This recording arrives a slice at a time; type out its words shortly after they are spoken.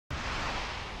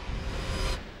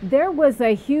There was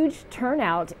a huge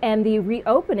turnout and the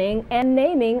reopening and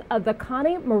naming of the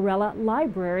Connie Morella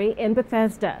Library in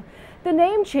Bethesda. The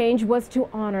name change was to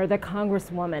honor the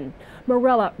Congresswoman.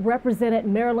 Morella represented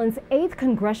Maryland's 8th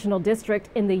Congressional District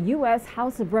in the U.S.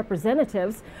 House of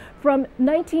Representatives from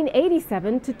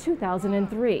 1987 to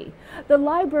 2003. The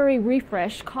library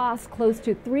refresh cost close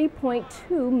to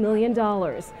 $3.2 million.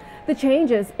 The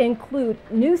changes include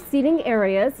new seating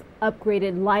areas,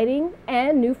 upgraded lighting,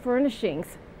 and new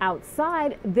furnishings.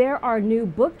 Outside, there are new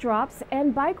book drops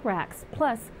and bike racks,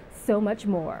 plus so much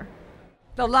more.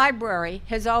 The library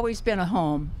has always been a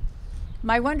home.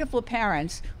 My wonderful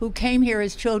parents, who came here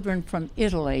as children from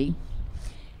Italy,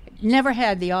 never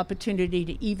had the opportunity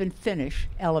to even finish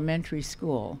elementary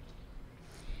school.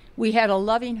 We had a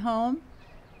loving home,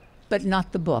 but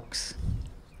not the books.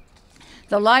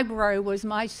 The library was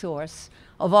my source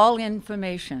of all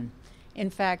information.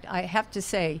 In fact, I have to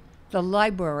say, the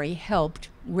library helped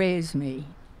raise me.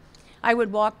 I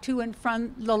would walk to and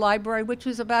from the library, which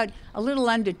was about a little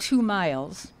under 2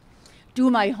 miles, do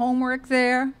my homework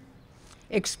there,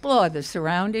 explore the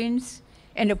surroundings,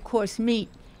 and of course meet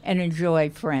and enjoy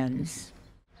friends.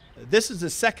 This is the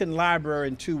second library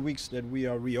in 2 weeks that we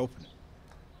are reopening.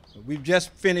 We've just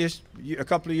finished, a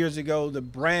couple of years ago, the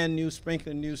brand new,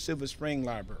 sprinkling new Silver Spring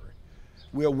Library.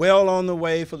 We're well on the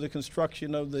way for the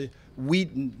construction of the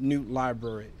Wheaton New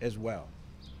Library as well.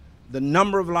 The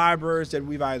number of libraries that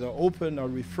we've either opened or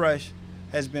refreshed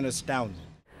has been astounding.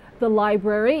 The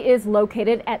library is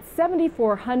located at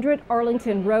 7400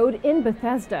 Arlington Road in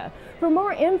Bethesda. For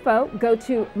more info, go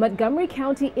to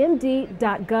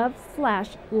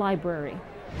montgomerycountymd.gov/library.